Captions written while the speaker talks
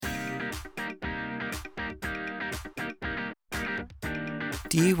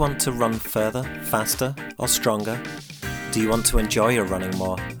Do you want to run further, faster, or stronger? Do you want to enjoy your running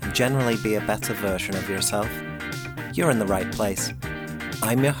more and generally be a better version of yourself? You're in the right place.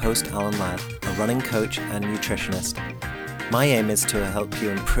 I'm your host, Alan Ladd, a running coach and nutritionist. My aim is to help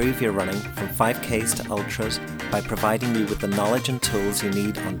you improve your running from 5Ks to ultras by providing you with the knowledge and tools you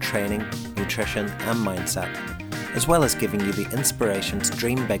need on training, nutrition, and mindset, as well as giving you the inspiration to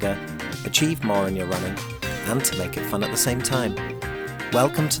dream bigger, achieve more in your running, and to make it fun at the same time.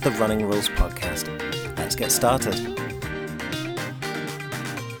 Welcome to the Running Rules Podcast. Let's get started.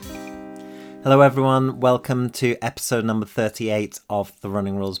 Hello everyone, welcome to episode number 38 of the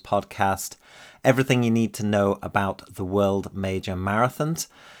Running Rules Podcast. Everything you need to know about the World Major Marathons.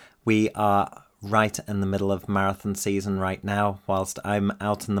 We are right in the middle of marathon season right now, whilst I'm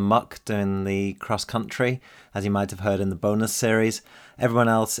out in the muck doing the cross country, as you might have heard in the bonus series. Everyone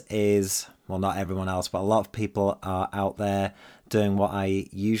else is, well, not everyone else, but a lot of people are out there doing what I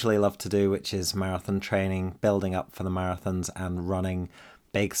usually love to do, which is marathon training, building up for the marathons and running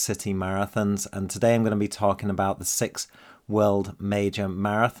big city marathons. And today I'm going to be talking about the 6 World Major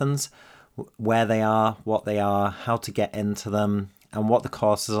Marathons, where they are, what they are, how to get into them, and what the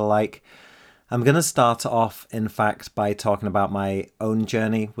courses are like. I'm going to start off, in fact, by talking about my own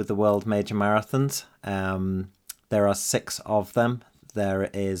journey with the World Major Marathons. There are 6 of them. There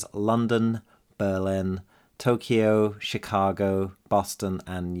is London, Berlin, Tokyo, Chicago, Boston,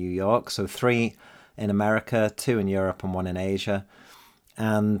 and New York. So 3 in America, 2 in Europe, and 1 in Asia.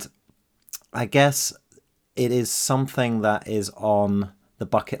 And I guess it is something that is on the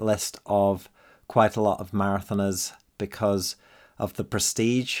bucket list of quite a lot of marathoners because of the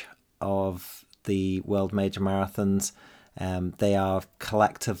prestige of the World Major Marathons. They are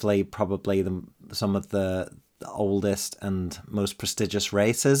collectively probably some of the oldest and most prestigious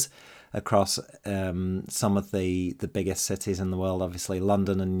races across some of the biggest cities in the world. Obviously,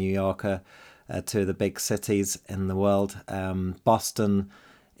 London and New York are 2 of the big cities in the world. Boston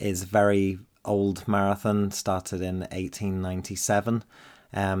is a very old marathon, started in 1897.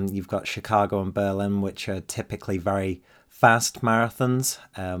 You've got Chicago and Berlin, which are typically very fast marathons,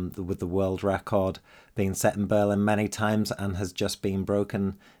 with the world record being set in Berlin many times and has just been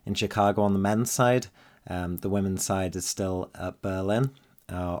broken in Chicago on the men's side. The women's side is still at Berlin,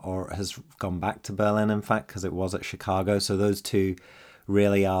 or has gone back to Berlin, in fact, because it was at Chicago. So those 2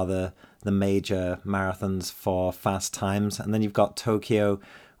 really are the major marathons for fast times. And then you've got Tokyo,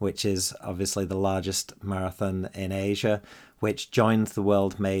 which is obviously the largest marathon in Asia, which joined the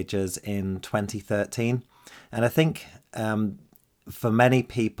World Majors in 2013. And I think for many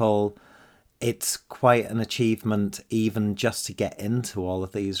people, it's quite an achievement even just to get into all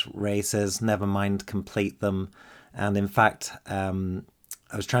of these races, never mind complete them. And in fact,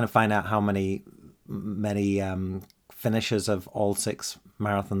 I was trying to find out how many finishes of all 6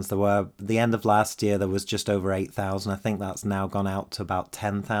 marathons there were. At the end of last year, there was just over 8,000. I think that's now gone out to about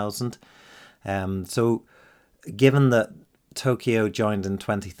 10,000. So given that Tokyo joined in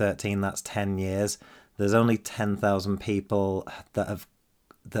 2013, that's 10 years. There's only 10,000 people that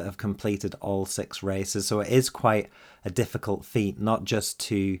have completed all 6 races. So it is quite a difficult feat, not just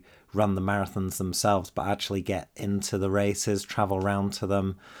to run the marathons themselves, but actually get into the races, travel around to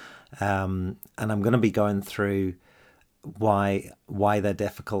them. And I'm going to be going through why they're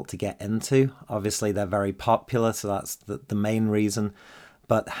difficult to get into. Obviously, they're very popular, so that's the main reason.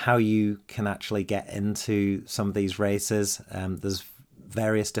 But how you can actually get into some of these races, there's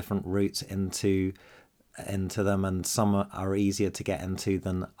various different routes into them, and some are easier to get into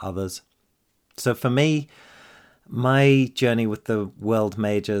than others. So for me, my journey with the World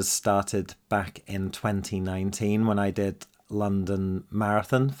Majors started back in 2019 when I did London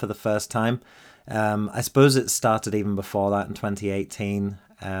Marathon for the first time. I suppose it started even before that in 2018.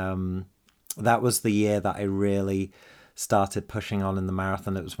 That was the year that I really started pushing on in the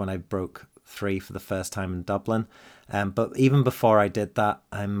marathon. It was when I broke 3 for the first time in Dublin. But even before I did that,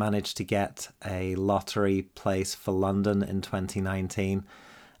 I managed to get a lottery place for London in 2019.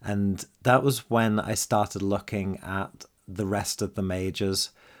 And that was when I started looking at the rest of the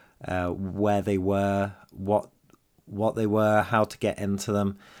majors, where they were, what they were, how to get into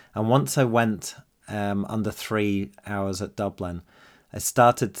them. And once I went under 3 hours at Dublin, I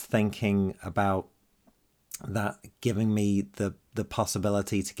started thinking about that giving me the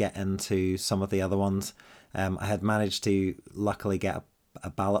possibility to get into some of the other ones. I had managed to luckily get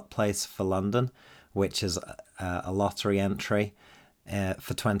a ballot place for London, which is a lottery entry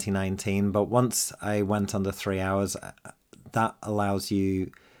for 2019. But once I went under 3 hours, that allows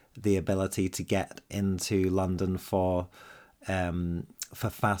you the ability to get into London for for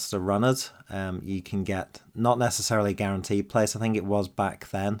faster runners. You can get not necessarily guaranteed place. I think it was back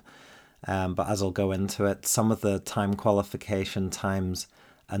then. But as I'll go into it, some of the time qualification times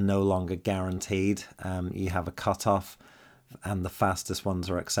are no longer guaranteed. You have a cutoff and the fastest ones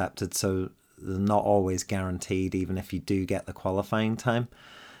are accepted. So they're not always guaranteed, even if you do get the qualifying time.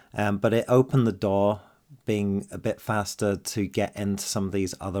 But it opened the door, being a bit faster, to get into some of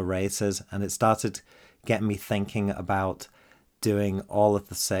these other races. And it started getting me thinking about doing all of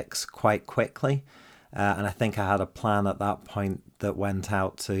the 6 quite quickly. And I think I had a plan at that point that went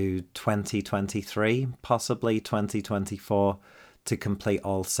out to 2023, possibly 2024, to complete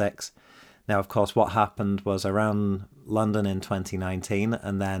all 6. Now, of course, what happened was I ran London in 2019,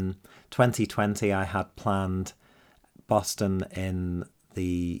 and then 2020 I had planned Boston in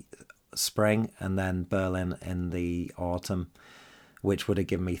the spring and then Berlin in the autumn, which would have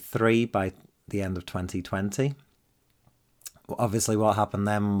given me 3 by the end of 2020. Obviously, what happened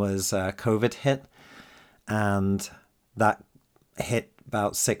then was COVID hit, and that hit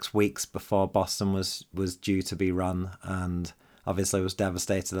about 6 weeks before Boston was due to be run. And obviously I was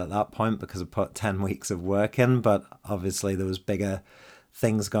devastated at that point because I put 10 weeks of work in, but obviously there was bigger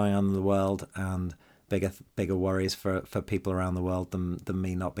things going on in the world and bigger worries for people around the world than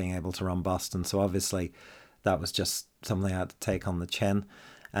me not being able to run Boston. So obviously that was just something I had to take on the chin.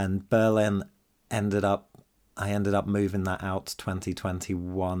 And Berlin I ended up moving that out to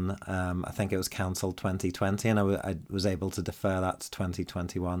 2021. I think it was cancelled 2020, and I was able to defer that to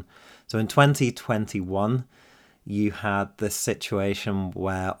 2021. So in 2021, you had this situation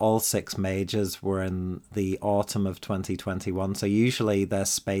where all 6 majors were in the autumn of 2021. So usually they're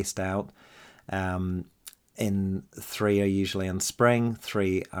spaced out. In 3 are usually in spring,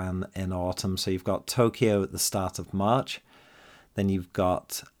 3 in autumn. So you've got Tokyo at the start of March. Then you've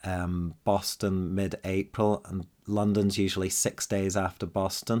got Boston mid-April, and London's usually 6 days after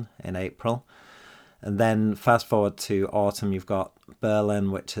Boston in April. And then fast forward to autumn, you've got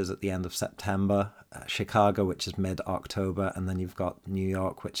Berlin, which is at the end of September, Chicago, which is mid-October, and then you've got New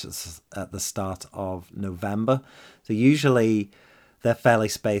York, which is at the start of November. So usually they're fairly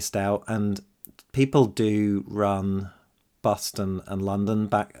spaced out, and people do run Boston and London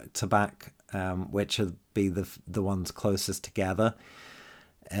back to back, which would be the ones closest together.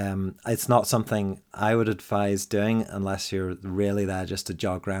 It's not something I would advise doing unless you're really there just to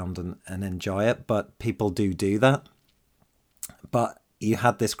jog around and enjoy it, but people do that. But you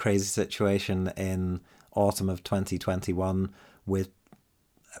had this crazy situation in autumn of 2021 with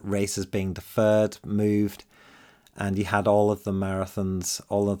races being deferred, moved, and you had all of the marathons,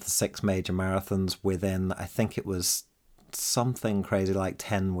 all of the 6 major marathons within, I think it was something crazy like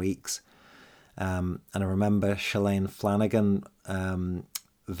 10 weeks. And I remember Shalane Flanagan,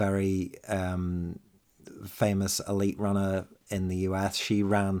 very famous elite runner in the US. She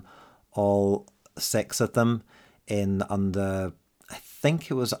ran all 6 of them in under, I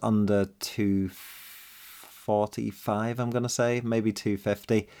think it was under 245, I'm going to say, maybe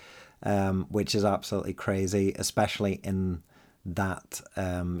 250, which is absolutely crazy, especially in that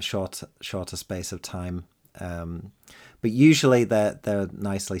shorter space of time. But usually they're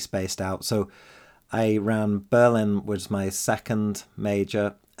nicely spaced out. So I ran Berlin, was my second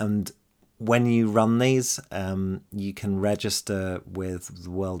major, and when you run these, you can register with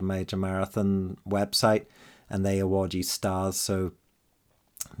the World Major Marathon website, and they award you stars. So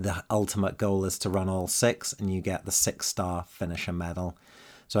the ultimate goal is to run all 6, and you get the 6-star finisher medal.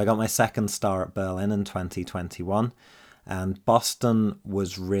 So I got my second star at Berlin in 2021, and Boston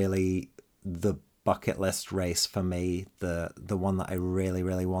was really the bucket list race for me, the one that I really,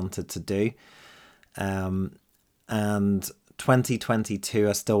 really wanted to do. And 2022,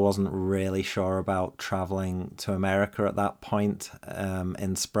 I still wasn't really sure about traveling to America at that point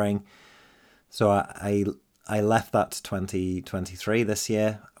in spring. So I left that to 2023 this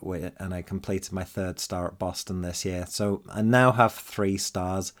year, and I completed my 3rd star at Boston this year. So I now have 3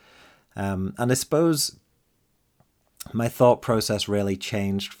 stars. And I suppose my thought process really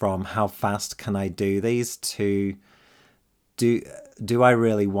changed from how fast can I do these to do I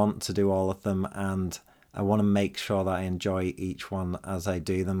really want to do all of them, and I want to make sure that I enjoy each one as I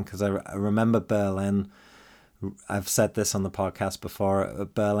do them. Because I remember Berlin, I've said this on the podcast before,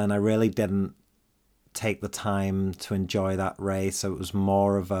 at Berlin I really didn't take the time to enjoy that race. So it was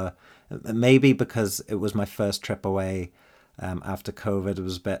more of a, maybe because it was my first trip away after COVID, I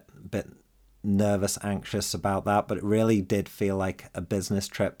was a bit nervous, anxious about that, but it really did feel like a business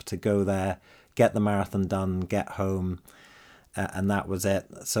trip to go there, get the marathon done, get home, and that was it.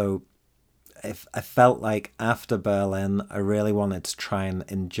 So if I felt like after Berlin, I really wanted to try and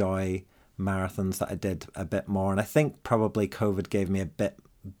enjoy marathons that I did a bit more. And I think probably COVID gave me a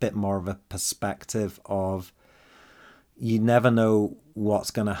bit more of a perspective of, you never know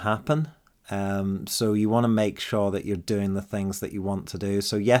what's going to happen. So you want to make sure that you're doing the things that you want to do.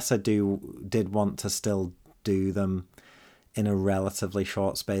 So yes, I did want to still do them in a relatively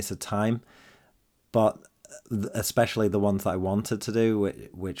short space of time, but especially the ones that I wanted to do,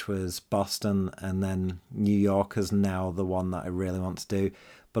 which was Boston, and then New York is now the one that I really want to do,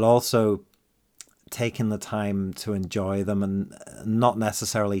 but also taking the time to enjoy them and not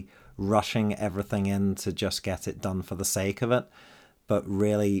necessarily rushing everything in to just get it done for the sake of it, but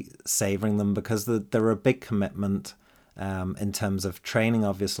really savoring them, because they're a big commitment in terms of training,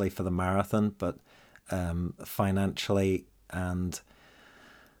 obviously, for the marathon, but financially, and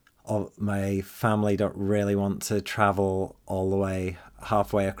my family don't really want to travel all the way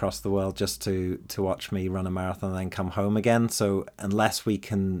halfway across the world just to watch me run a marathon and then come home again. So unless we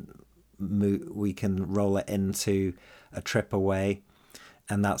can roll it into a trip away,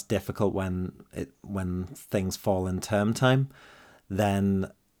 and that's difficult when things fall in term time, then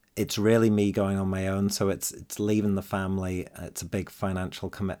it's really me going on my own. So it's leaving the family. It's a big financial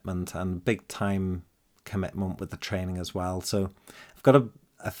commitment and big time commitment with the training as well. So I've got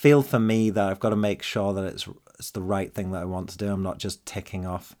I feel for me that I've got to make sure that it's the right thing that I want to do. I'm not just ticking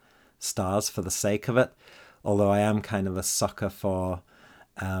off stars for the sake of it, although I am kind of a sucker for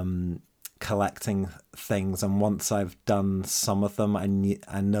collecting things, and once I've done some of them,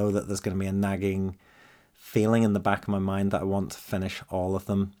 I know that there's going to be a nagging feeling in the back of my mind that I want to finish all of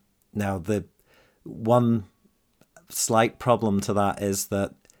them. Now, the one slight problem to that is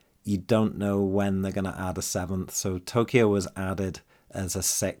that you don't know when they're going to add a seventh. So Tokyo was added as a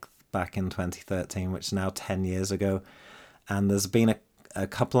sixth back in 2013, which is now 10 years ago, and there's been a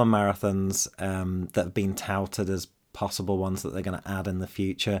couple of marathons that have been touted as possible ones that they're going to add in the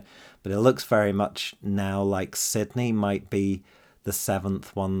future, but it looks very much now like Sydney might be the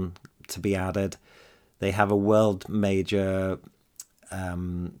seventh one to be added. They have a world major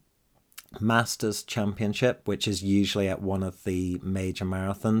Masters Championship, which is usually at one of the major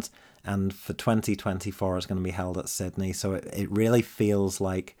marathons, and for 2024 it's going to be held at Sydney. So it really feels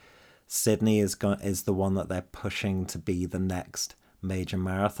like Sydney is the one that they're pushing to be the next major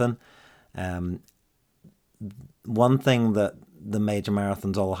marathon. One thing that the major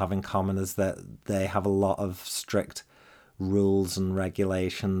marathons all have in common is that they have a lot of strict rules and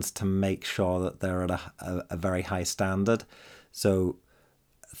regulations to make sure that they're at a very high standard. So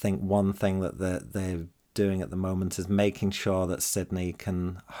I think one thing that they're doing at the moment is making sure that Sydney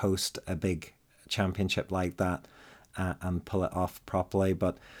can host a big championship like that and pull it off properly.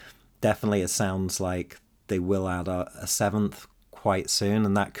 But definitely it sounds like they will add a seventh quite soon,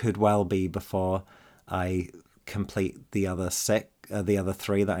 and that could well be before I complete the other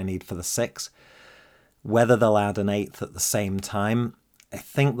three that I need for the six. Whether they'll add an eighth at the same time, I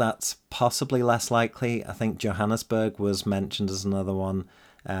think that's possibly less likely. I think Johannesburg was mentioned as another one,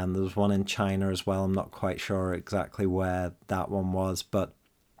 and there was one in China as well. I'm not quite sure exactly where that one was, but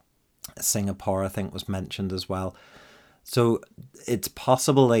Singapore I think was mentioned as well. So it's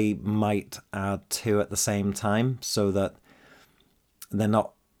possible they might add two at the same time, so that they're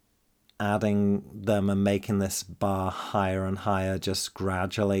not adding them and making this bar higher and higher just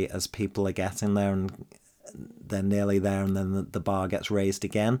gradually as people are getting there, and they're nearly there, and then the bar gets raised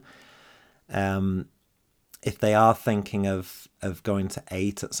again. If they are thinking of going to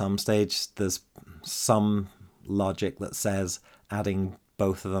 8 at some stage, there's some logic that says adding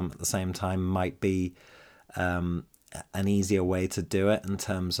both of them at the same time might be an easier way to do it in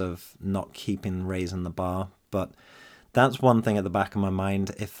terms of not keeping raising the bar. But that's one thing at the back of my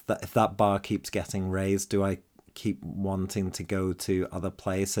mind. If that bar keeps getting raised, do I keep wanting to go to other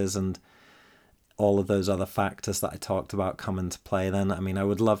places, and all of those other factors that I talked about come into play then? I mean, I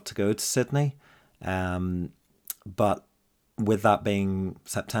would love to go to Sydney, but with that being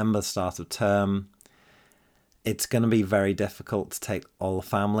September, start of term, it's going to be very difficult to take all the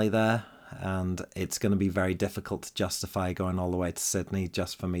family there, and it's going to be very difficult to justify going all the way to Sydney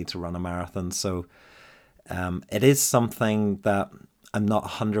just for me to run a marathon. So it is something that I'm not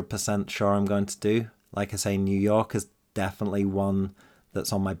 100% sure I'm going to do. Like I say, New York is definitely one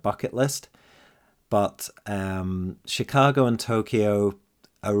that's on my bucket list. But Chicago and Tokyo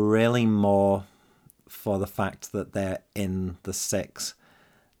are really more for the fact that they're in the 6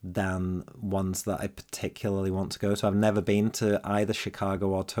 than ones that I particularly want to go to. I've never been to either Chicago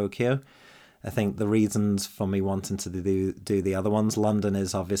or Tokyo. I think the reasons for me wanting to do the other ones, London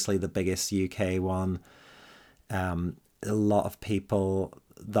is obviously the biggest UK one. A lot of people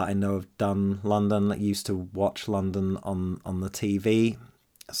that I know have done London, used to watch London on the TV.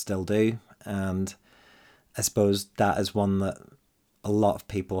 still do. And I suppose that is one that a lot of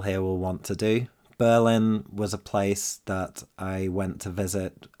people here will want to do. Berlin was a place that I went to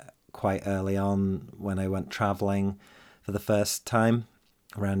visit quite early on when I went traveling for the first time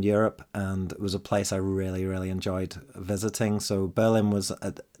around Europe, and it was a place I really, really enjoyed visiting. So Berlin was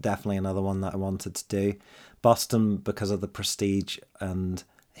definitely another one that I wanted to do. Boston, because of the prestige and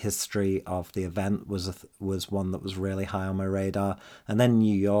history of the event, was one that was really high on my radar. And then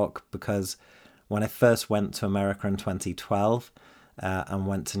New York, because when I first went to America in 2012 and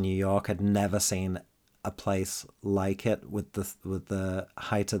went to New York, I'd never seen a place like it with the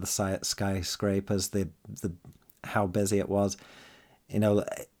height of the skyscrapers, the how busy it was. You know,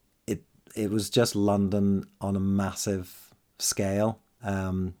 it was just London on a massive scale.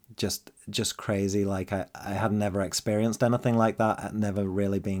 Just crazy. Like I had never experienced anything like that, never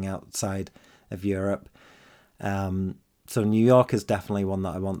really being outside of Europe. So New York is definitely one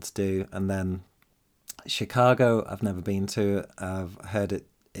that I want to do. And then Chicago, I've never been to. I've heard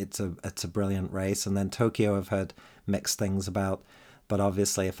it's a brilliant race. And then Tokyo, I've heard mixed things about. But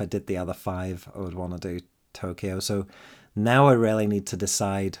obviously, if I did the other 5, I would want to do Tokyo. So now I really need to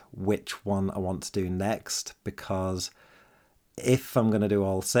decide which one I want to do next, because if I'm going to do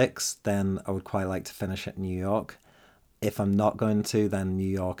all 6, then I would quite like to finish at New York. If I'm not going to, then New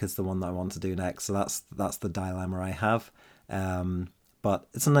York is the one that I want to do next. So that's the dilemma I have. But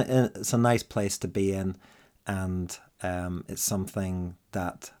it's a nice place to be in, and it's something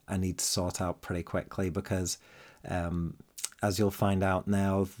that I need to sort out pretty quickly, because as you'll find out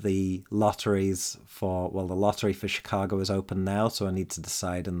now, the lottery for Chicago is open now, so I need to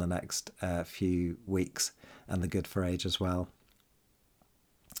decide in the next few weeks, and the Good for Age as well.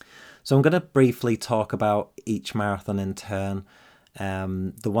 So I'm going to briefly talk about each marathon in turn.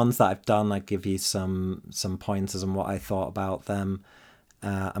 The ones that I've done, I give you some pointers on what I thought about them.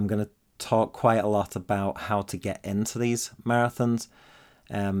 I'm going to talk quite a lot about how to get into these marathons.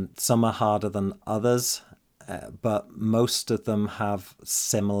 Some are harder than others, but most of them have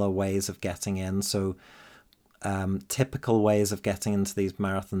similar ways of getting in. So typical ways of getting into these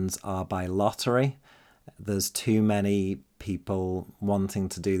marathons are by lottery. There's too many people wanting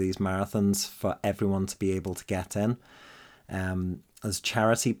to do these marathons for everyone to be able to get in. There's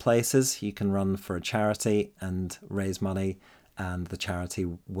charity places. You can run for a charity and raise money, and the charity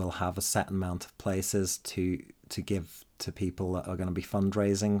will have a set amount of places to give to people that are going to be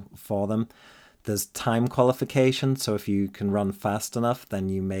fundraising for them. There's time qualification, so if you can run fast enough, then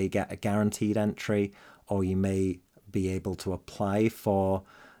you may get a guaranteed entry, or you may be able to apply for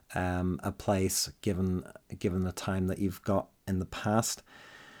a place given the time that you've got in the past.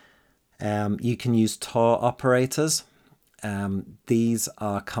 You can use tour operators. These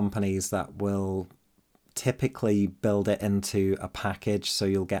are companies that will typically build it into a package, so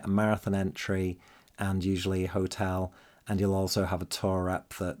you'll get a marathon entry and usually a hotel, and you'll also have a tour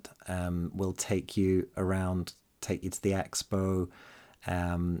rep that will take you around, take you to the expo,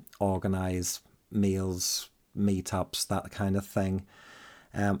 organise meals, meetups, that kind of thing.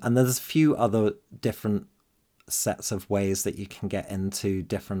 And there's a few other different sets of ways that you can get into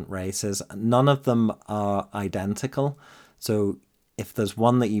different races. None of them are identical. So if there's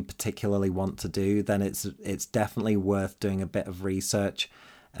one that you particularly want to do, then it's definitely worth doing a bit of research.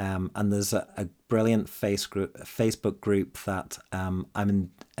 And there's a brilliant Facebook group that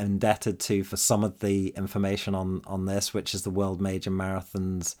I'm indebted to for some of the information on this, which is the World Major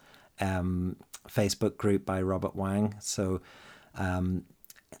Marathons Facebook group by Robert Wang. So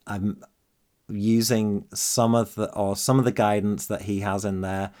I'm using some of the guidance that he has in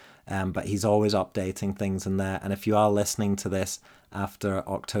there, but he's always updating things in there. And if you are listening to this after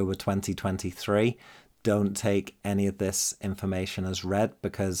October 2023, don't take any of this information as read,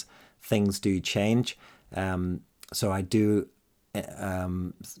 because things do change. So I do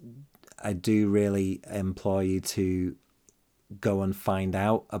really implore you to go and find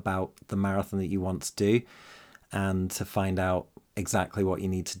out about the marathon that you want to do, and to find out exactly what you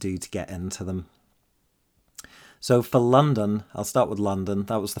need to do to get into them. So for London, I'll start with London.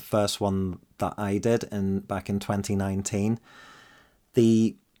 That was the first one that I did back in 2019.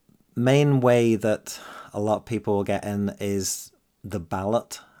 The main way that a lot of people will get in is the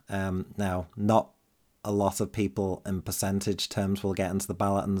ballot. Now, not a lot of people in percentage terms will get into the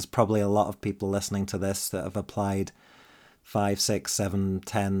ballot, and there's probably a lot of people listening to this that have applied 5, 6, 7,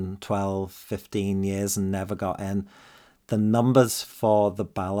 10, 12, 15 years and never got in. The numbers for the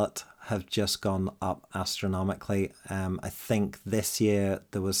ballot have just gone up astronomically. I think this year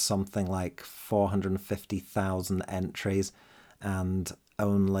there was something like 450,000 entries, and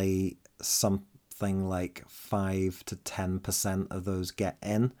only something something like 5 to 10% of those get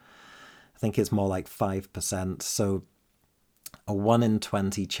in. I think it's more like 5%. So a 1 in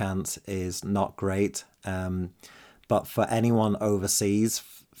 20 chance is not great. But for anyone overseas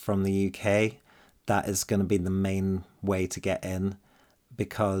from the UK, that is going to be the main way to get in,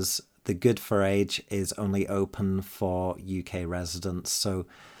 because the Good for Age is only open for UK residents. So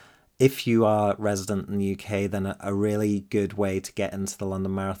if you are resident in the UK, then a really good way to get into the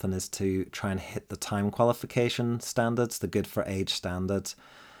London Marathon is to try and hit the time qualification standards, the Good for Age standards.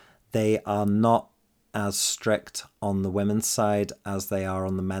 They are not as strict on the women's side as they are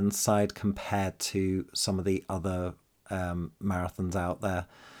on the men's side compared to some of the other marathons out there.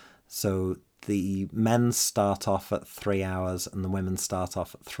 So the men's start off at 3 hours and the women start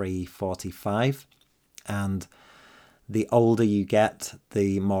off at 3:45. And the older you get,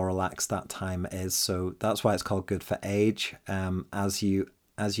 the more relaxed that time is. So that's why it's called Good for Age. As you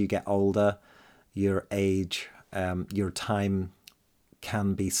get older, your age, your time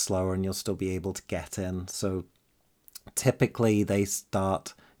can be slower and you'll still be able to get in. So typically they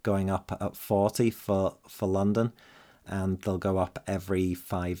start going up at 40 for London, and they'll go up every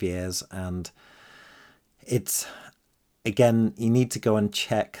 5 years. And it's, again, you need to go and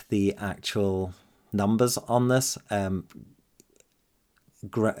check the actual numbers on this.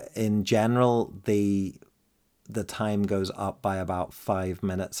 In general, the time goes up by about 5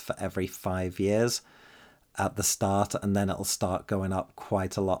 minutes for every 5 years at the start, and then it'll start going up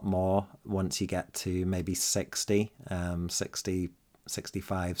quite a lot more once you get to maybe 60,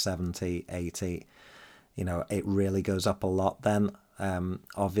 65, 70, 80. It really goes up a lot then,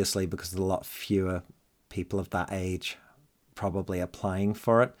 obviously, because there's a lot fewer people of that age probably applying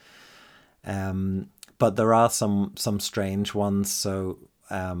for it. But there are some strange ones. So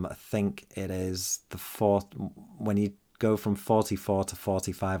I think it is when you go from 44 to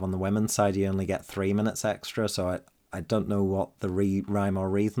 45 on the women's side, you only get 3 minutes extra. So I don't know what the rhyme or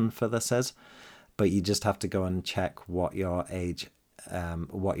reason for this is, but you just have to go and check what your age,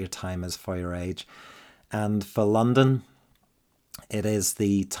 what your time is for your age. And for London, it is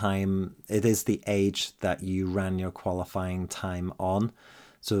the age that you ran your qualifying time on.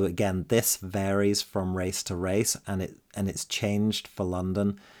 So again, this varies from race to race, and it's changed for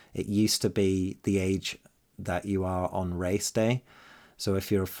London. It used to be the age that you are on race day. So if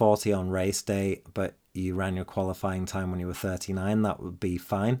you're 40 on race day, but you ran your qualifying time when you were 39, that would be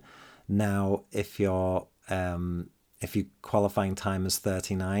fine. Now, if your qualifying time is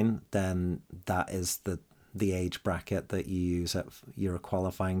 39, then that is the age bracket that you use at your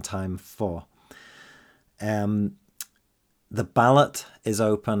qualifying time for. The ballot is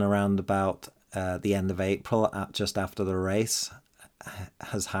open around about the end of April, just after the race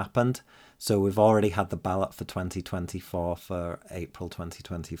has happened. So we've already had the ballot for 2024 for April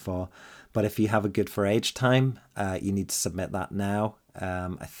 2024. But if you have a Good for Age time, you need to submit that now.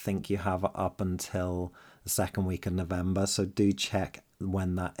 I think you have up until the second week of November. So do check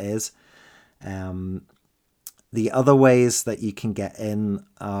when that is. The other ways that you can get in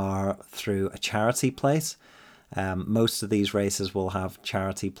are through a charity place. Most of these races will have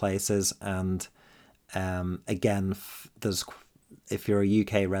charity places, and again, if you're a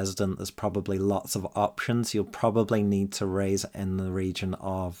UK resident, there's probably lots of options. You'll probably need to raise in the region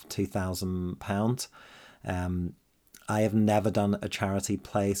of £2,000. I have never done a charity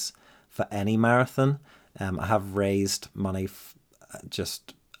place for any marathon. I have raised money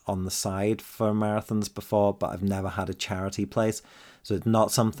just on the side for marathons before, but I've never had a charity place. So it's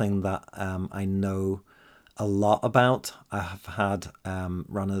not something that I know a lot about. I have had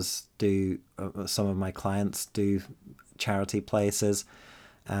runners do, some of my clients do charity places,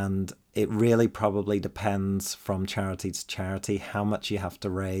 and it really probably depends from charity to charity how much you have to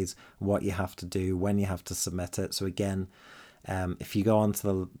raise, what you have to do, when you have to submit it. So again, if you go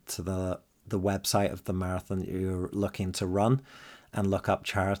onto the website of the marathon you're looking to run and look up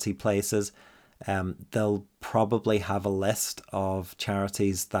charity places, they'll probably have a list of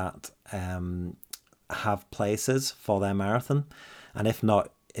charities that have places for their marathon. And if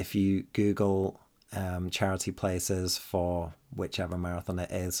not, if you Google charity places for whichever marathon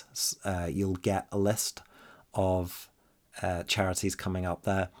it is, you'll get a list of charities coming up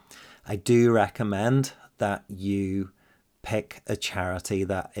there. I do recommend that you pick a charity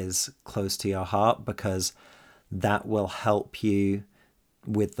that is close to your heart, because that will help you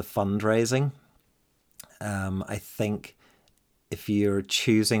with the fundraising. I think if you're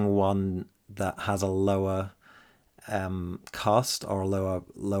choosing one that has a lower cost or a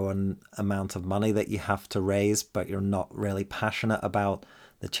lower amount of money that you have to raise, but you're not really passionate about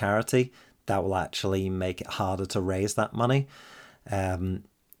the charity, that will actually make it harder to raise that money.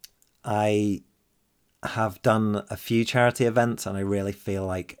 I have done a few charity events, and I really feel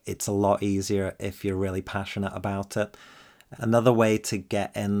like it's a lot easier if you're really passionate about it. Another way to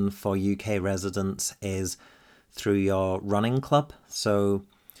get in for UK residents is through your running club. So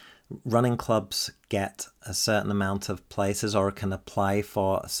running clubs get a certain amount of places, or can apply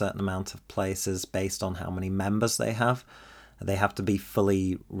for a certain amount of places based on how many members they have. They have to be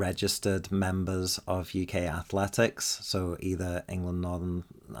fully registered members of UK athletics, so either England, Northern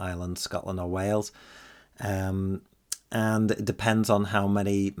Ireland, Scotland or Wales. And it depends on how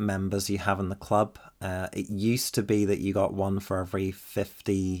many members you have in the club. It used to be that you got one for every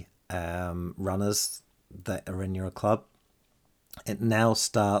 50 runners that are in your club. It now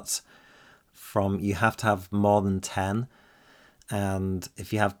starts from, you have to have more than 10. And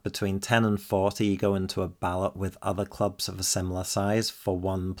if you have between 10 and 40, you go into a ballot with other clubs of a similar size for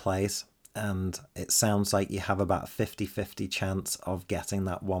one place. And it sounds like you have about a 50-50 chance of getting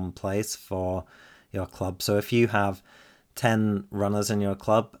that one place for your club. So if you have 10 runners in your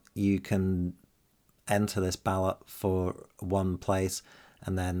club, you can enter this ballot for one place,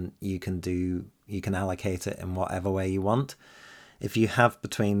 and then you can allocate it in whatever way you want. If you have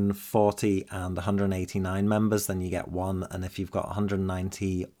between 40 and 189 members, then you get one. And if you've got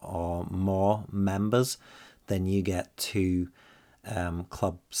 190 or more members, then you get two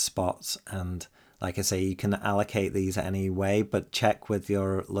club spots. And like I say, you can allocate these any way, but check with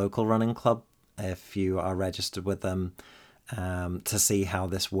your local running club if you are registered with them to see how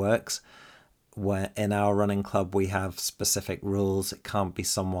this works. Where in our running club, we have specific rules. It can't be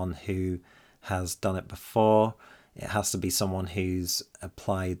someone who has done it before. It has to be someone who's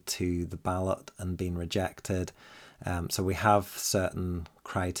applied to the ballot and been rejected. So we have certain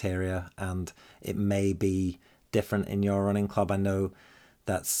criteria, and it may be different in your running club. I know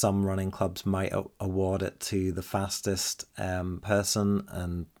that some running clubs might award it to the fastest person,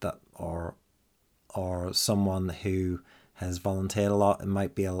 and that or someone who has volunteered a lot. It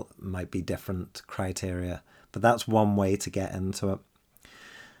might be different criteria, but that's one way to get into it.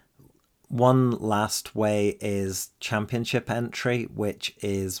 One last way is championship entry, which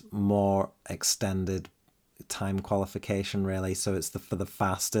is more extended time qualification, really. So it's for the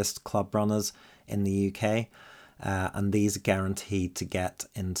fastest club runners in the UK. And these are guaranteed to get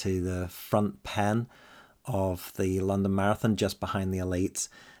into the front pen of the London Marathon, just behind the elites.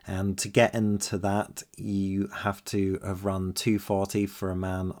 And to get into that, you have to have run 2:40 for a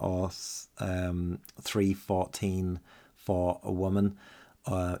man or 3:14 for a woman.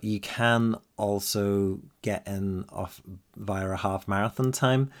 You can also get in via a half marathon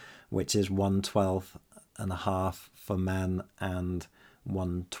time, which is 1:12.5 for men and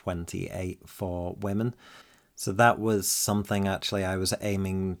 1:28 for women. So that was something actually I was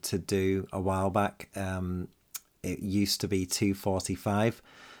aiming to do a while back. It used to be 2:45,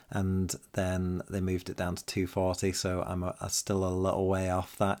 and then they moved it down to 2:40. So I'm still a little way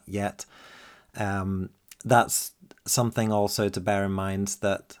off that yet. That's something also to bear in mind,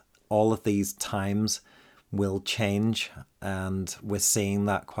 that all of these times will change, and we're seeing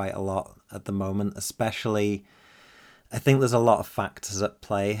that quite a lot at the moment. Especially, I think there's a lot of factors at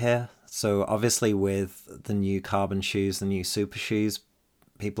play here. So obviously with the new carbon shoes, the new super shoes,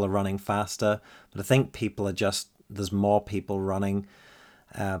 people are running faster, but I think there's more people running.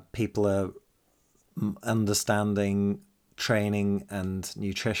 People are understanding training and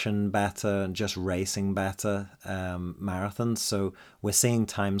nutrition better, and just racing better marathons. So we're seeing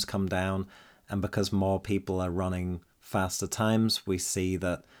times come down, and because more people are running faster times, we see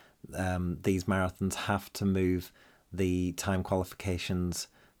that these marathons have to move the time qualifications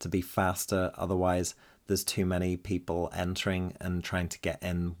to be faster. Otherwise, there's too many people entering and trying to get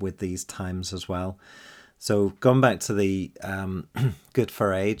in with these times as well. So going back to the good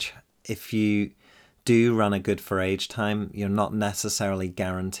for age, if you do run a good for age time, you're not necessarily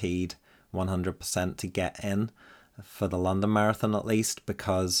guaranteed 100% to get in for the London Marathon, at least,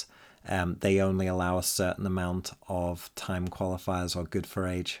 because they only allow a certain amount of time qualifiers or good for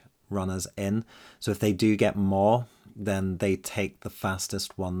age runners in. So if they do get more, then they take the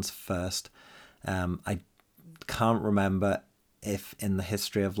fastest ones first. I can't remember if in the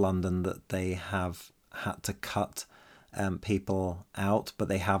history of London that they have had to cut people out, but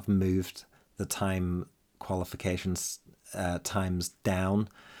they have moved the time qualifications times down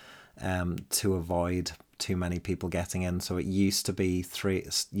to avoid too many people getting in. So it used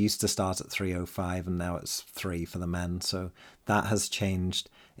to start at 3:05, and now it's 3 for the men. So that has changed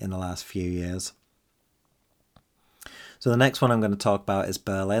in the last few years. So the next one I'm going to talk about is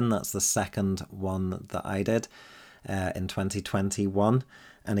Berlin. That's the second one that I did in 2021.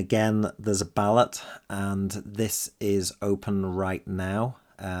 And again, there's a ballot, and this is open right now.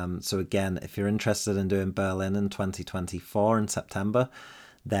 So again, if you're interested in doing Berlin in 2024 in September,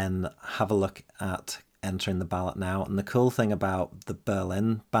 then have a look at entering the ballot now. And the cool thing about the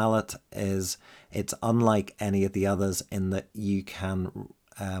Berlin ballot is it's unlike any of the others in that you can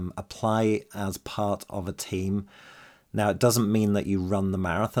apply as part of a team. Now, it doesn't mean that you run the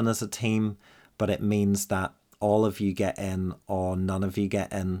marathon as a team, but it means that all of you get in or none of you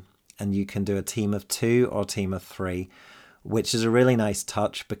get in, and you can do a team of 2 or a team of 3, which is a really nice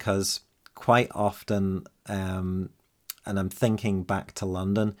touch because quite often, and I'm thinking back to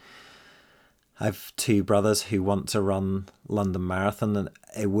London, I've 2 brothers who want to run London Marathon, and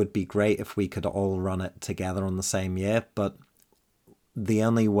it would be great if we could all run it together on the same year, but the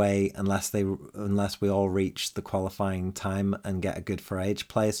only way, unless we all reach the qualifying time and get a good for age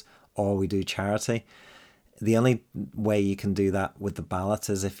place, or we do charity, the only way you can do that with the ballot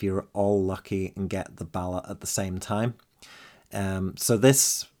is if you're all lucky and get the ballot at the same time. So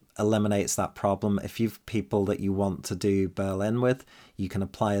this eliminates that problem. If you've people that you want to do Berlin with, you can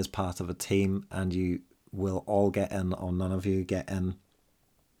apply as part of a team and you will all get in or none of you get in.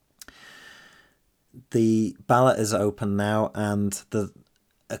 The ballot is open now, and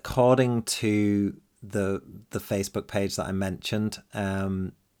according to the Facebook page that I mentioned,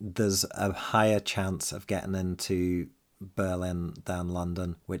 there's a higher chance of getting into Berlin than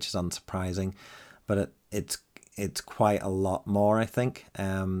London, which is unsurprising, but it's quite a lot more, I think.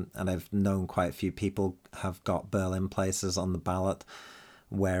 And I've known quite a few people have got Berlin places on the ballot,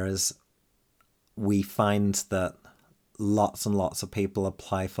 whereas we find that lots and lots of people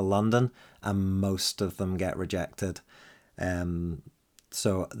apply for London and most of them get rejected.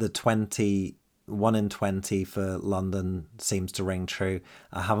 So the 1 in 20 for London seems to ring true.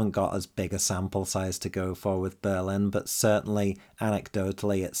 I haven't got as big a sample size to go for with Berlin, but certainly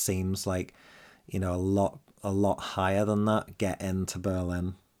anecdotally it seems like, a lot higher than that get into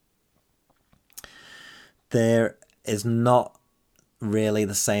Berlin. There is not really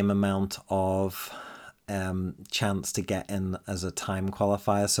the same amount of chance to get in as a time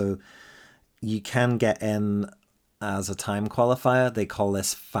qualifier. So you can get in as a time qualifier. They call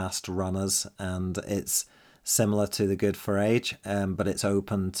this fast runners, and it's similar to the good for age, but it's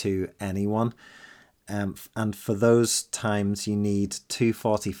open to anyone. And for those times, you need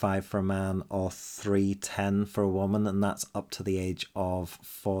 2:45 for a man or 3:10 for a woman, and that's up to the age of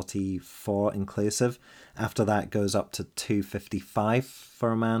 44 inclusive. After that, it goes up to 2:55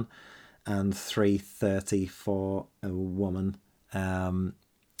 for a man and 3:30 for a woman. And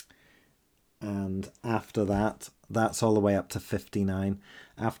after that, that's all the way up to 59.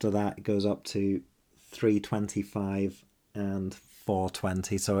 After that, it goes up to 3:25 and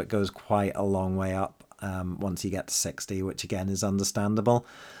 4:20. So it goes quite a long way up once you get to 60, which again is understandable.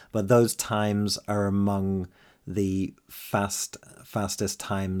 But those times are among the fastest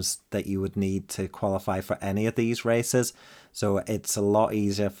times that you would need to qualify for any of these races. So it's a lot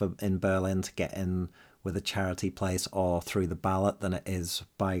easier in Berlin to get in with a charity place or through the ballot than it is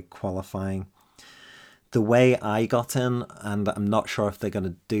by qualifying. The way I got in, and I'm not sure if they're going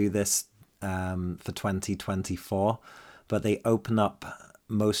to do this for 2024, but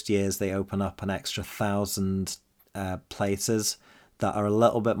most years they open up an extra 1,000 places that are a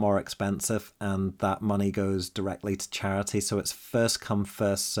little bit more expensive, and that money goes directly to charity. So it's first come,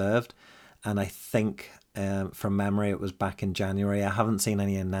 first served. And I think from memory, it was back in January. I haven't seen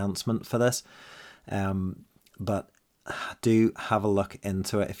any announcement for this, but do have a look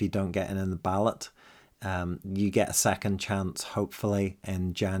into it if you don't get in the ballot. You get a second chance, hopefully,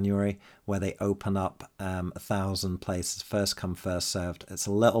 in January, where they open up 1,000 places, first come, first served. It's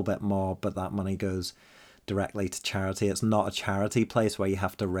a little bit more, but that money goes directly to charity. It's not a charity place where you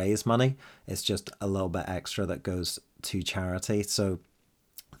have to raise money. It's just a little bit extra that goes to charity. So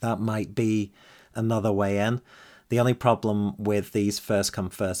that might be another way in. The only problem with these first come,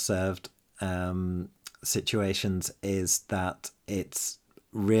 first served situations is that it's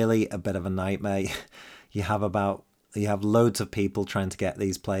really a bit of a nightmare. You have loads of people trying to get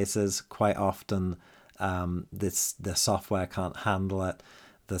these places. Quite often the software can't handle it.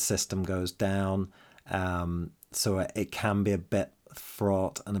 The system goes down. So it can be a bit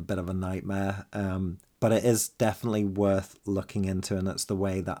fraught and a bit of a nightmare. But it is definitely worth looking into, and it's the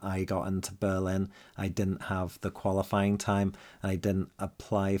way that I got into Berlin. I didn't have the qualifying time, and I didn't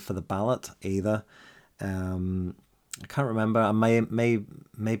apply for the ballot either. I can't remember.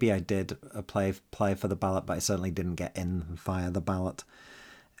 Maybe I did apply for the ballot, but I certainly didn't get in via the ballot.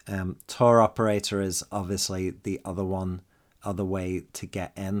 Tour operator is obviously the other way to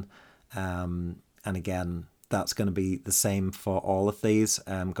get in. And again, that's going to be the same for all of these.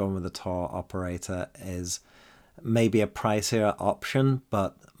 Going with a tour operator is maybe a pricier option,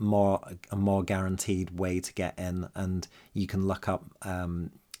 but a more guaranteed way to get in. And you can look up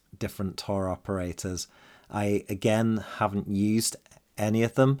different tour operators. I, again, haven't used any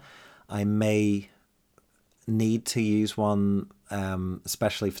of them. I may need to use one,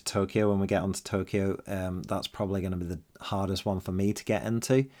 especially for Tokyo. When we get onto Tokyo, that's probably going to be the hardest one for me to get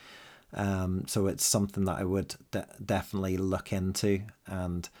into. So it's something that I would definitely look into.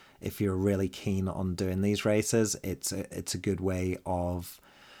 And if you're really keen on doing these races, it's a good way of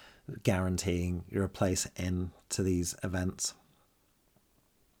guaranteeing your place into these events.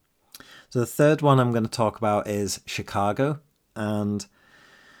 So the third one I'm going to talk about is Chicago. And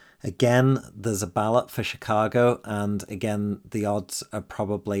again, there's a ballot for Chicago. And again, the odds are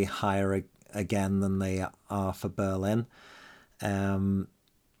probably higher again than they are for Berlin.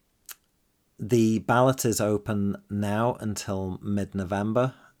 The ballot is open now until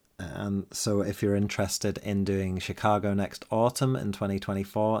mid-November. And so if you're interested in doing Chicago next autumn in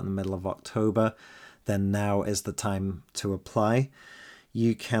 2024 in the middle of October, then now is the time to apply.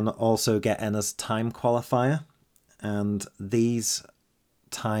 You can also get in as time qualifier, and these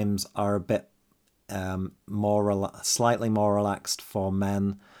times are a bit slightly more relaxed for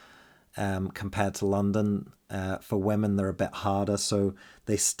men compared to London. For women, they're a bit harder. So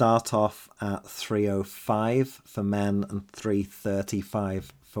they start off at 3:05 for men and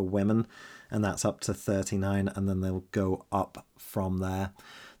 3:35 for women, and that's up to 39, and then they'll go up from there.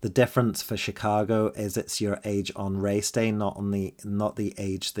 The difference for Chicago is it's your age on race day, not the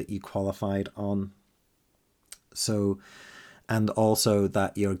age that you qualified on. So, and also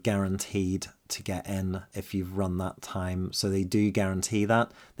that you're guaranteed to get in if you've run that time. So they do guarantee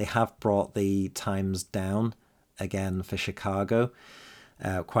that. They have brought the times down again for Chicago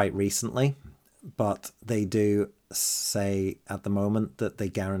quite recently, but they do say at the moment that they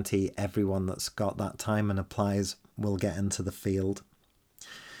guarantee everyone that's got that time and applies will get into the field.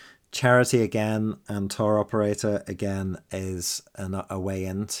 Charity again and tour operator again is a way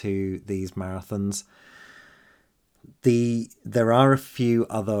into these marathons. There are a few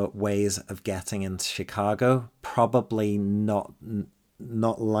other ways of getting into Chicago, probably not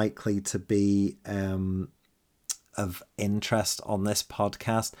likely to be of interest on this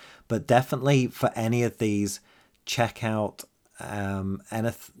podcast, but definitely for any of these, check out their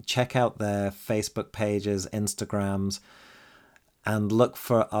Facebook pages, Instagrams, and look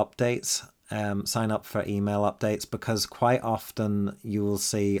for updates. Sign up for email updates, because quite often you will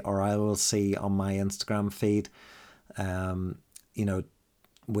see, or I will see on my Instagram feed,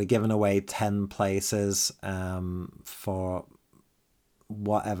 we're giving away 10 places for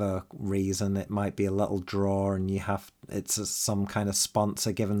whatever reason. It might be a little draw, and it's some kind of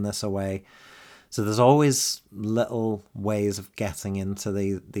sponsor giving this away. So there's always little ways of getting into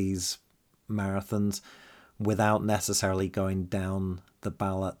these marathons without necessarily going down the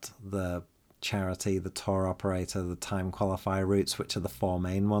ballot, the charity, the tour operator, the time qualifier routes, which are the four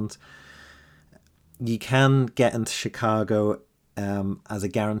main ones. You can get into Chicago as a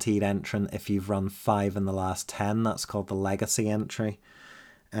guaranteed entrant if you've run 5 in the last 10. That's called the legacy entry.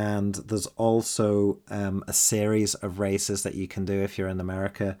 And there's also a series of races that you can do if you're in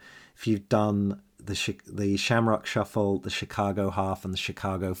America. If you've done the Shamrock Shuffle, the Chicago Half, and the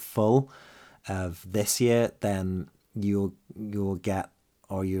Chicago Full of this year, then you'll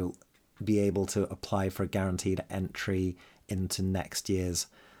be able to apply for a guaranteed entry into next year's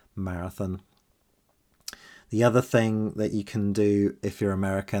marathon. The other thing that you can do if you're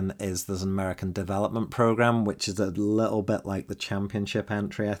American is there's an American Development Program, which is a little bit like the championship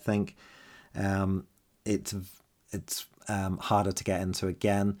entry, I think. It's harder to get into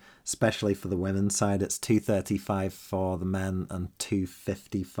again, especially for the women's side. It's 2:35 for the men and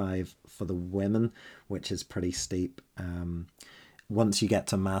 2:55 for the women, which is pretty steep. Once you get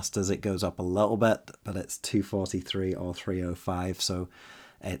to Masters, it goes up a little bit, but it's 2:43 or 3:05, so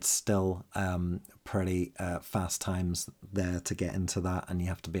it's still pretty fast times there to get into that, and you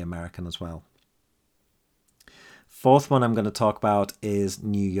have to be American as well. Fourth one I'm going to talk about is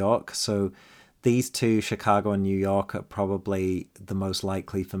New York. So these two, Chicago and New York, are probably the most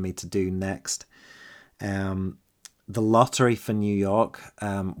likely for me to do next. The lottery for New York,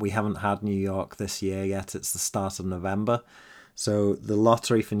 we haven't had New York this year yet. It's the start of November. So the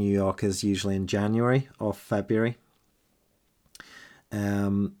lottery for New York is usually in January or February.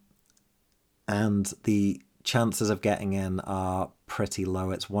 And the chances of getting in are pretty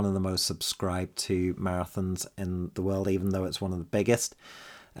low. It's one of the most subscribed to marathons in the world, even though it's one of the biggest.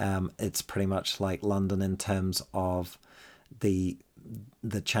 It's pretty much like London in terms of the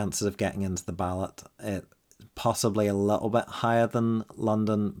chances of getting into the ballot. It possibly a little bit higher than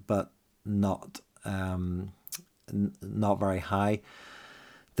London, but not not very high.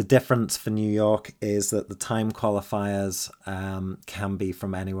 The difference for New York is that the time qualifiers can be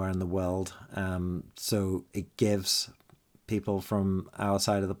from anywhere in the world. So it gives people from our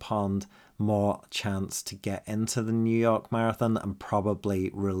side of the pond more chance to get into the New York Marathon and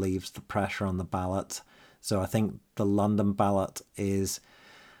probably relieves the pressure on the ballot. So I think the London ballot is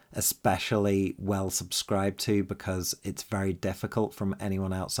especially well subscribed to because it's very difficult from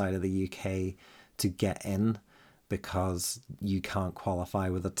anyone outside of the UK to get in because you can't qualify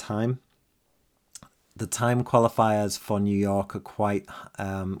with a time. The time qualifiers for New York are quite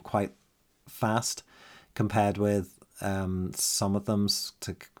fast compared with some of them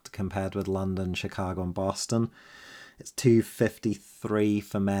compared with London, Chicago and Boston. It's 2:53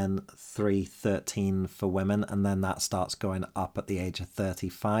 for men, 3:13 for women, and then that starts going up at the age of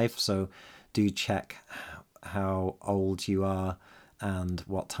 35. So do check how old you are and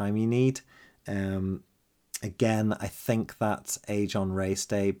what time you need. Again, I think that's age on race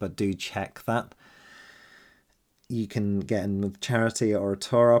day, but do check that. You can get in with charity or a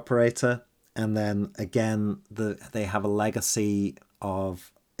tour operator. And then again, they have a legacy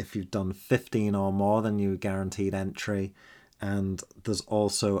of if you've done 15 or more, then you're guaranteed entry. And there's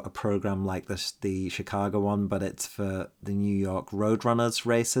also a program like this, the Chicago one, but it's for the New York Roadrunners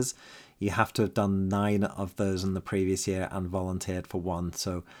races. You have to have done 9 of those in the previous year and volunteered for 1.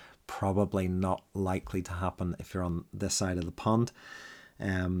 So probably not likely to happen if you're on this side of the pond.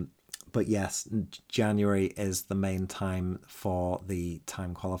 But yes, January is the main time for the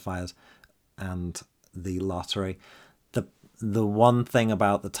time qualifiers and the lottery. The one thing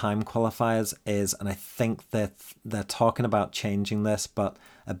about the time qualifiers is, and I think that they're talking about changing this, but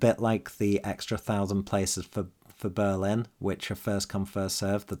a bit like the extra 1,000 places for Berlin, which are first come, first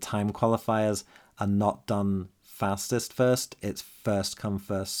served, the time qualifiers are not done fastest first, it's first come,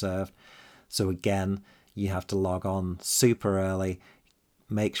 first served. So again, you have to log on super early,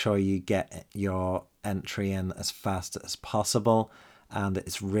 make sure you get your entry in as fast as possible, and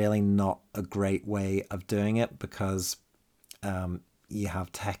it's really not a great way of doing it because you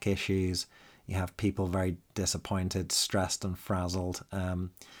have tech issues, you have people very disappointed, stressed and frazzled.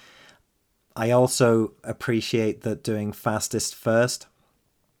 I also appreciate that doing fastest first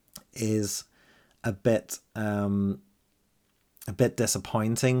is a bit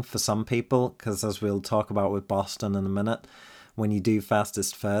disappointing for some people because, as we'll talk about with Boston in a minute, when you do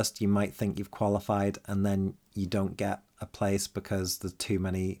fastest first, you might think you've qualified and then you don't get a place because the too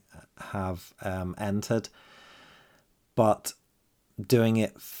many have entered. But doing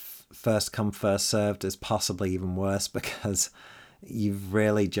it first come, first served is possibly even worse because you've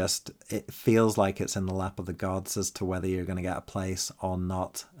really it feels like it's in the lap of the gods as to whether you're going to get a place or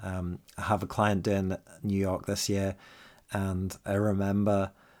not. I have a client doing New York this year, and I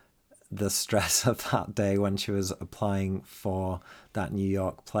remember the stress of that day when she was applying for that New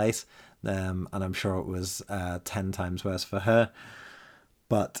York place. And I'm sure it was 10 times worse for her.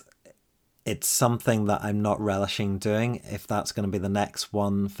 But it's something that I'm not relishing doing. If that's going to be the next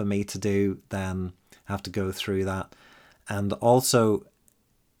one for me to do, then I have to go through that. And also,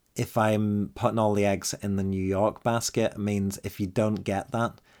 if I'm putting all the eggs in the New York basket, it means if you don't get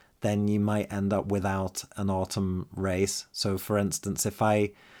that, then you might end up without an autumn race. So for instance, if I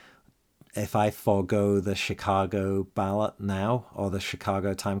forego the Chicago ballot now or the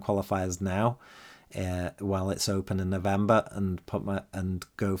Chicago time qualifiers now, while it's open in November, and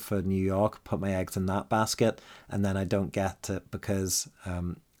go for New York, put my eggs in that basket, and then I don't get it because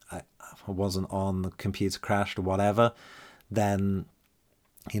I wasn't on, the computer crashed or whatever, then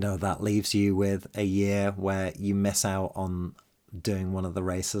that leaves you with a year where you miss out on doing one of the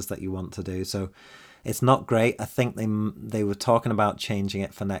races that you want to do. So it's not great. I think they were talking about changing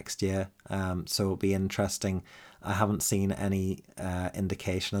it for next year, so it'll be interesting. I haven't seen any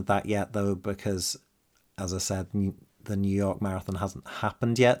indication of that yet, though, because, as I said, the New York Marathon hasn't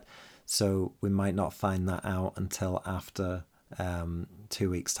happened yet, so we might not find that out until after 2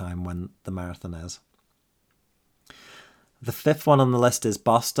 weeks' time when the marathon is. The 5th one on the list is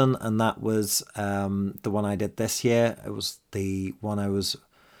Boston, and that was the one I did this year. It was the one I was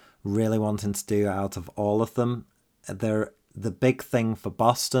really wanting to do out of all of them. The big thing for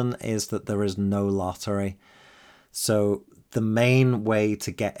Boston is that there is no lottery. So the main way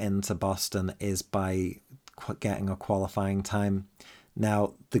to get into Boston is by getting a qualifying time.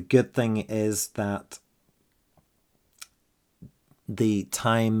 Now, the good thing is that the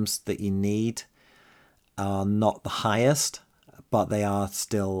times that you need are not the highest, but they are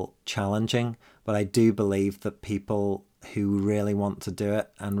still challenging. But I do believe that people who really want to do it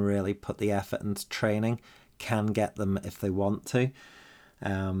and really put the effort into training can get them if they want to.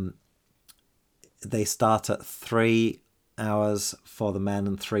 they start at 3 hours for the men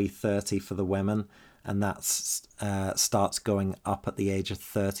and 3:30 for the women, and that starts going up at the age of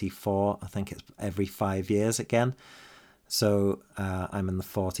 34. I think it's every 5 years again. So I'm in the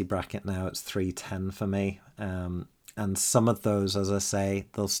 40 bracket now. It's 3:10 for me. And some of those, as I say,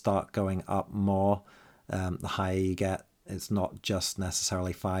 they'll start going up more the higher you get. It's not just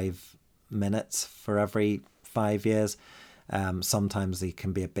necessarily 5 minutes for every 5 years. Sometimes they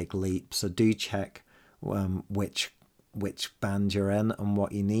can be a big leap. So do check which band you're in and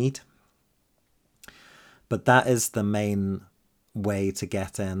what you need. But that is the main way to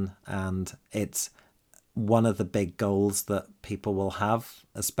get in, and it's one of the big goals that people will have,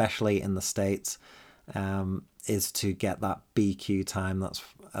 especially in the States, is to get that BQ time. That's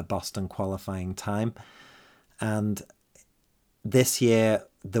a Boston qualifying time. And this year,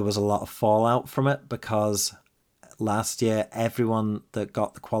 there was a lot of fallout from it because last year, everyone that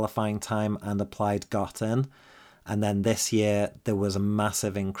got the qualifying time and applied got in. And then this year, there was a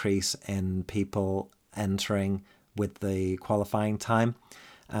massive increase in people entering with the qualifying time.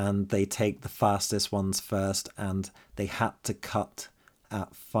 And they take the fastest ones first, and they had to cut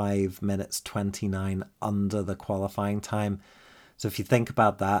at 5 minutes 29 under the qualifying time. So if you think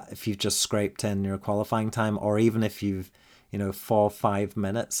about that, if you've just scraped in your qualifying time, or even if you've 4 or 5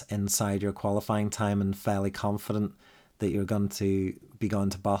 minutes inside your qualifying time and fairly confident that you're going to be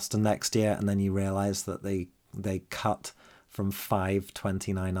going to Boston next year, and then you realize that they cut from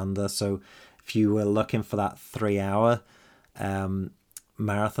 5:29 under. So if you were looking for that 3-hour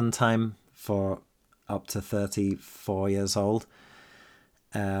marathon time for up to 34 years old,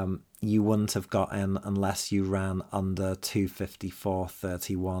 you wouldn't have got in unless you ran under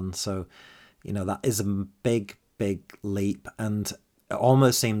 2:54:31. So that is a big leap, and it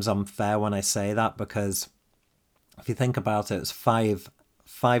almost seems unfair when I say that, because if you think about it, it's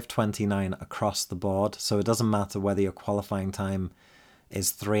 5:29 across the board. So it doesn't matter whether your qualifying time is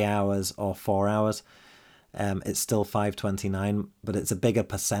 3 hours or 4 hours. It's still 5:29, but it's a bigger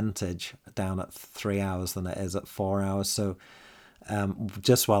percentage down at 3 hours than it is at 4 hours. So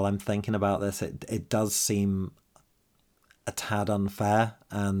just while I'm thinking about this, it does seem a tad unfair.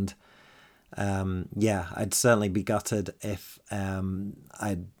 And I'd certainly be gutted if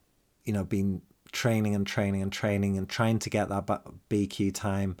I'd been training and trying to get that BQ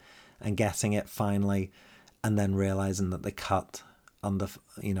time and getting it finally, and then realizing that they cut under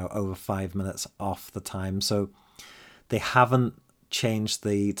over 5 minutes off the time. So they haven't changed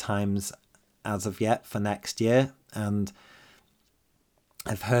the times as of yet for next year, and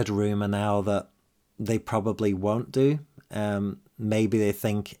I've heard rumor now that they probably won't do. Maybe they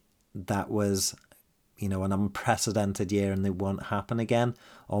think that was an unprecedented year and they won't happen again,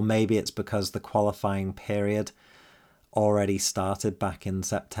 or maybe it's because the qualifying period already started back in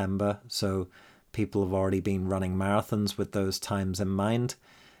September, so people have already been running marathons with those times in mind.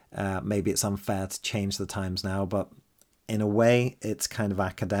 Maybe it's unfair to change the times now, but in a way it's kind of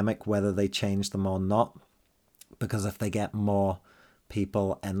academic whether they change them or not, because if they get more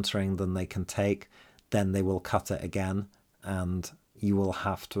people entering than they can take, then they will cut it again, and you will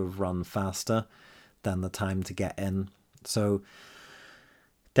have to have run faster than the time to get in. So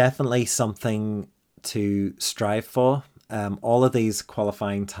definitely something to strive for. All of these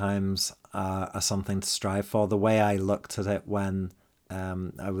qualifying times are something to strive for. The way I looked at it when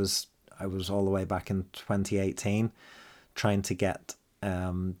I was all the way back in 2018 trying to get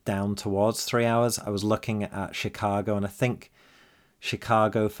down towards 3 hours, I was looking at Chicago, and I think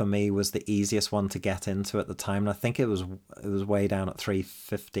Chicago for me was the easiest one to get into at the time, and I think it was way down at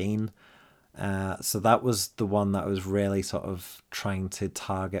 3:15. So that was the one that I was really sort of trying to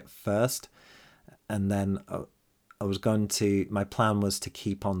target first, and then my plan was to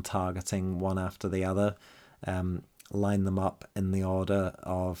keep on targeting one after the other, line them up in the order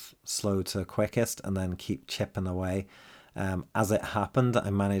of slow to quickest, and then keep chipping away. As it happened,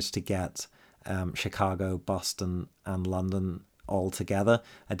 I managed to get Chicago, Boston, and London all together.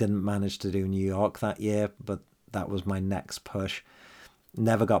 I didn't manage to do New York that year, but that was my next push.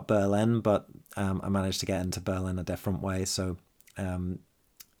 Never got Berlin, but I managed to get into Berlin a different way. So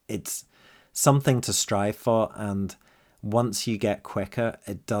it's something to strive for, and once you get quicker,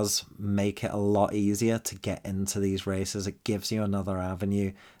 it does make it a lot easier to get into these races. It gives you another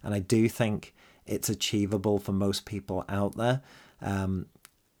avenue, and I do think it's achievable for most people out there.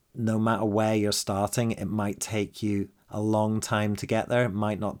 No matter where you're starting, it might take you a long time to get there. It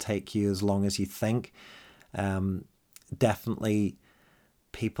might not take you as long as you think. Definitely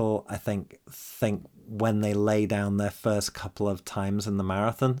people, I think when they lay down their first couple of times in the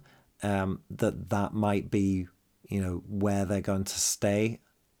marathon, that might be, where they're going to stay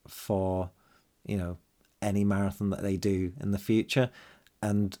for any marathon that they do in the future.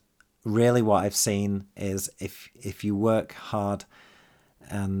 And really what I've seen is if you work hard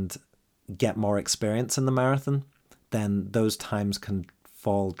and get more experience in the marathon, then those times can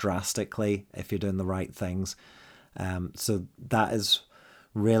fall drastically if you're doing the right things. So that is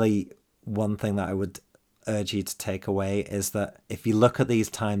really one thing that I would urge you to take away, is that if you look at these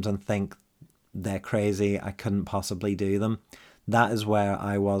times and think they're crazy, I couldn't possibly do them, that is where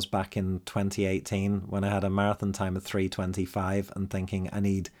I was back in 2018 when I had a marathon time of 3:25 and thinking I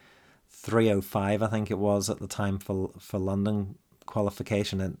need 3:05, I think it was at the time for London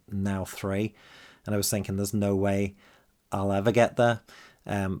qualification, and now 3. And I was thinking there's no way I'll ever get there.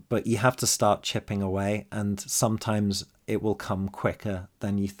 But you have to start chipping away, and sometimes it will come quicker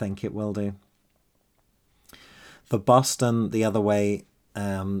than you think it will do. For Boston, the other way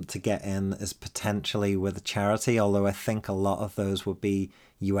to get in is potentially with a charity, although I think a lot of those would be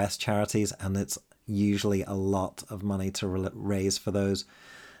US charities, and it's usually a lot of money to raise for those.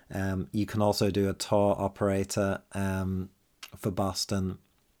 You can also do a tour operator for Boston,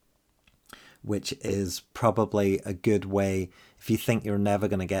 which is probably a good way. If you think you're never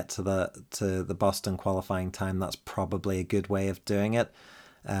going to get to the Boston qualifying time, that's probably a good way of doing it.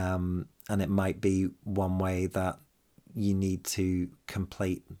 And it might be one way that you need to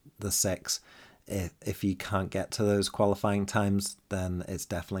complete the 6. If you can't get to those qualifying times, then it's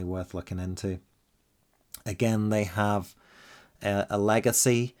definitely worth looking into. Again, they have a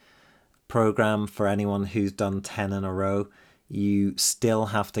legacy program for anyone who's done 10 in a row. You still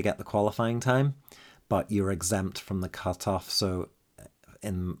have to get the qualifying time, but you're exempt from the cutoff. So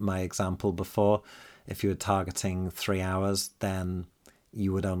in my example before, if you were targeting 3 hours, then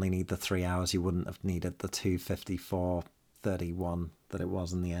you would only need the 3 hours. You wouldn't have needed the 2:54:31 that it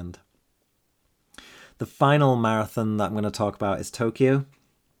was in the end. The final marathon that I'm going to talk about is Tokyo.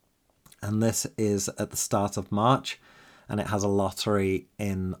 And this is at the start of March, and it has a lottery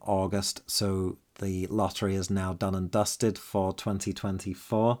in August. So the lottery is now done and dusted for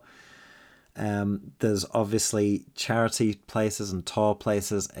 2024. There's obviously charity places and tour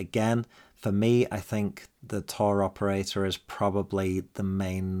places. Again, for me, I think the tour operator is probably the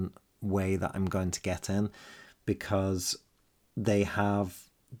main way that I'm going to get in, because they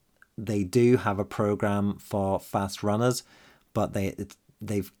do have a program for fast runners, but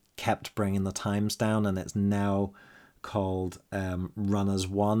they've kept bringing the times down, and it's now called Runners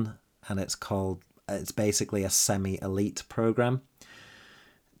One, and it's basically a semi-elite program.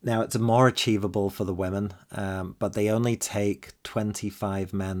 Now, it's more achievable for the women, but they only take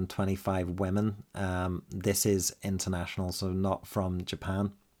 25 men, 25 women. This is international, so not from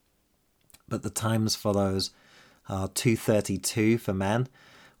Japan. But the times for those are 2:32 for men,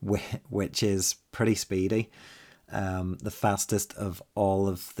 which is pretty speedy. The fastest of all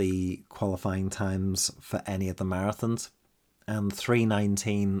of the qualifying times for any of the marathons. And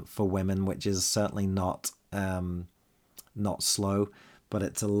 3:19 for women, which is certainly not slow, but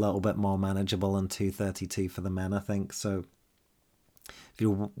it's a little bit more manageable than 2:32 for the men, I think. So if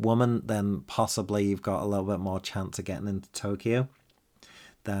you're a woman, then possibly you've got a little bit more chance of getting into Tokyo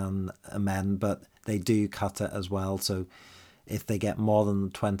than men, but they do cut it as well. So if they get more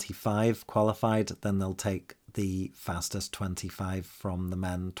than 25 qualified, then they'll take the fastest 25 from the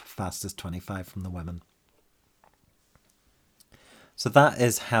men, fastest 25 from the women. So that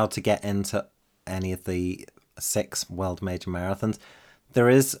is how to get into any of the 6 World Major Marathons. There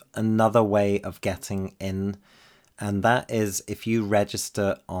is another way of getting in, and that is if you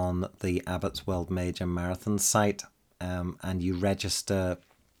register on the Abbott's World Major Marathon site, and you register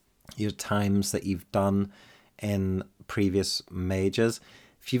your times that you've done in previous majors.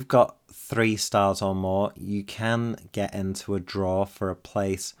 If you've got 3 stars or more, you can get into a draw for a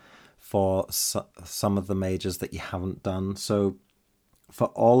place for some of the majors that you haven't done. So for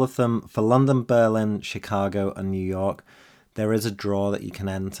all of them, for London, Berlin, Chicago, and New York, there is a draw that you can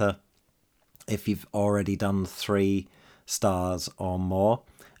enter if you've already done 3 stars or more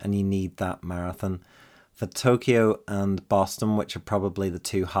and you need that marathon. For Tokyo and Boston, which are probably the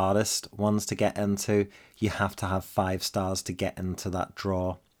 2 hardest ones to get into, you have to have 5 stars to get into that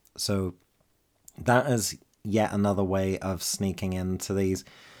draw. So that is yet another way of sneaking into these.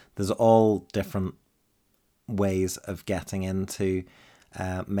 There's all different ways of getting into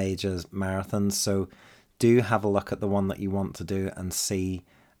majors marathons. So do have a look at the one that you want to do and see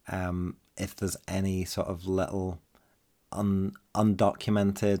if there's any sort of little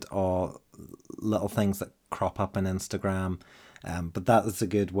undocumented or little things that crop up on Instagram. But that is a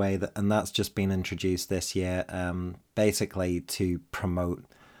good way, and that's just been introduced this year, basically to promote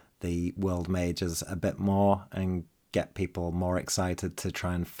the world majors a bit more and get people more excited to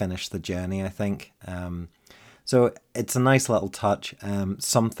try and finish the journey, I think. So it's a nice little touch.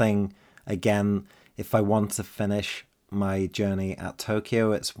 Something, again, if I want to finish my journey at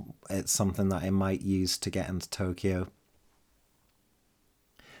Tokyo, it's something that I might use to get into Tokyo.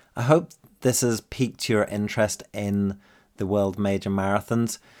 I hope this has piqued your interest in the World Major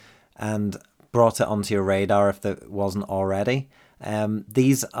Marathons and brought it onto your radar if it wasn't already.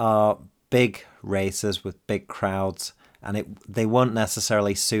 These are big races with big crowds, and they won't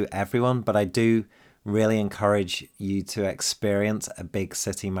necessarily suit everyone, but I do really encourage you to experience a big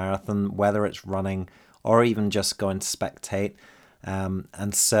city marathon, whether it's running or even just going to spectate.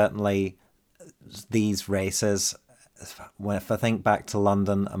 And certainly these races, if I think back to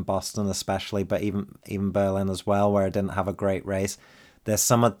London and Boston especially, but even Berlin as well, where I didn't have a great race, there's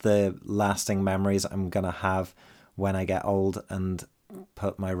some of the lasting memories I'm going to have when I get old and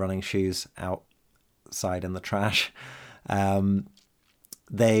put my running shoes outside in the trash.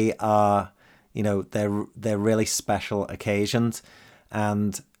 They are, they're really special occasions,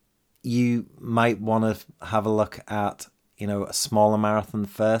 and you might want to have a look at, a smaller marathon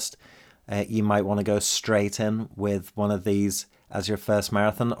first. You might want to go straight in with one of these as your first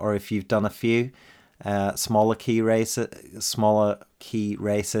marathon, or if you've done a few smaller key races,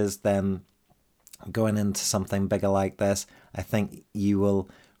 then going into something bigger like this, I think you will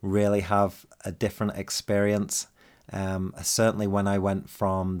really have a different experience. Certainly when I went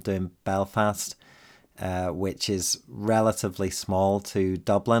from doing Belfast, which is relatively small, to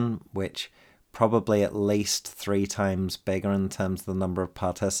Dublin, which probably at least 3 times bigger in terms of the number of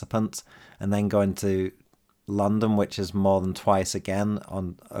participants, and then going to London, which is more than twice again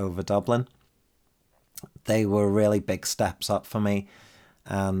over Dublin. They were really big steps up for me,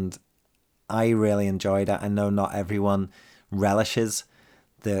 and I really enjoyed it. I know not everyone relishes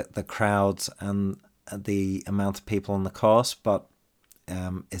the crowds and the amount of people on the course, but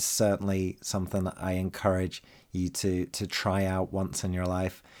it's certainly something that I encourage you to try out once in your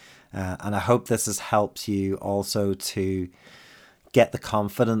life. And I hope this has helped you also to get the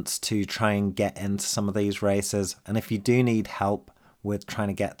confidence to try and get into some of these races. And if you do need help with trying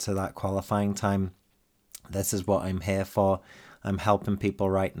to get to that qualifying time, this is what I'm here for. I'm helping people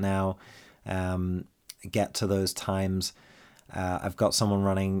right now get to those times. I've got someone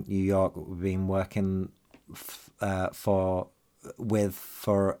running New York we've been working for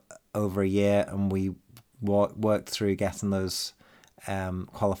over a year, and we worked through getting those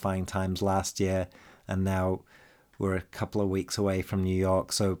qualifying times last year, and now we're a couple of weeks away from New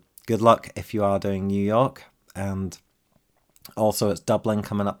York. So good luck if you are doing New York. And also it's Dublin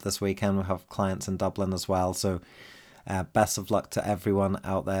coming up this weekend. We have clients in Dublin as well, so best of luck to everyone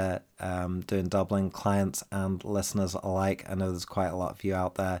out there doing Dublin, clients and listeners alike. I know there's quite a lot of you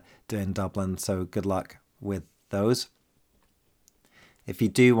out there doing Dublin, so good luck with those. If you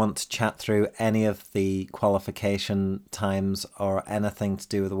do want to chat through any of the qualification times or anything to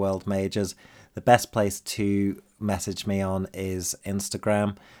do with the World Majors, the best place to message me on is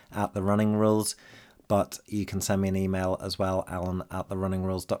Instagram at The Running Rules, but you can send me an email as well,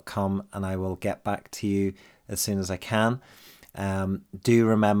 alan@therunningsrules.com, and I will get back to you as soon as I can. Do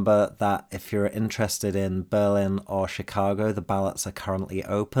remember that if you're interested in Berlin or Chicago, the ballots are currently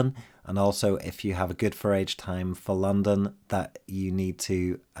open. And also, if you have a good for age time for London, that you need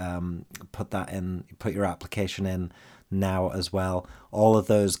to put your application in now as well. All of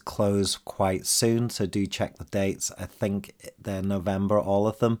those close quite soon, so do check the dates. I think they're November, all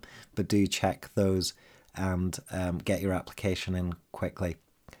of them, but do check those and get your application in quickly.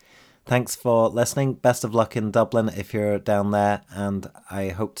 Thanks for listening. Best of luck in Dublin if you're down there, and I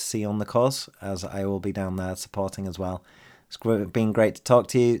hope to see you on the course, as I will be down there supporting as well. It's been great to talk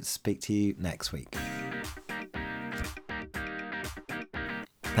to you. Speak to you next week.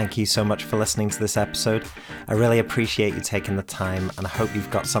 Thank you so much for listening to this episode. I really appreciate you taking the time, and I hope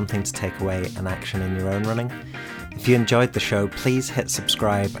you've got something to take away and action in your own running. If you enjoyed the show, please hit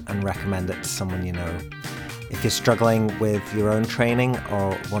subscribe and recommend it to someone you know. If you're struggling with your own training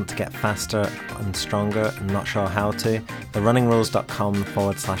or want to get faster and stronger and not sure how to,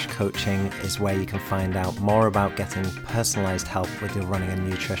 therunningsrules.com/coaching is where you can find out more about getting personalized help with your running and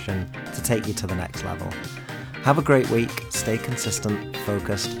nutrition to take you to the next level. Have a great week, stay consistent,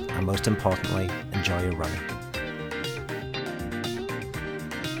 focused, and most importantly, enjoy your running.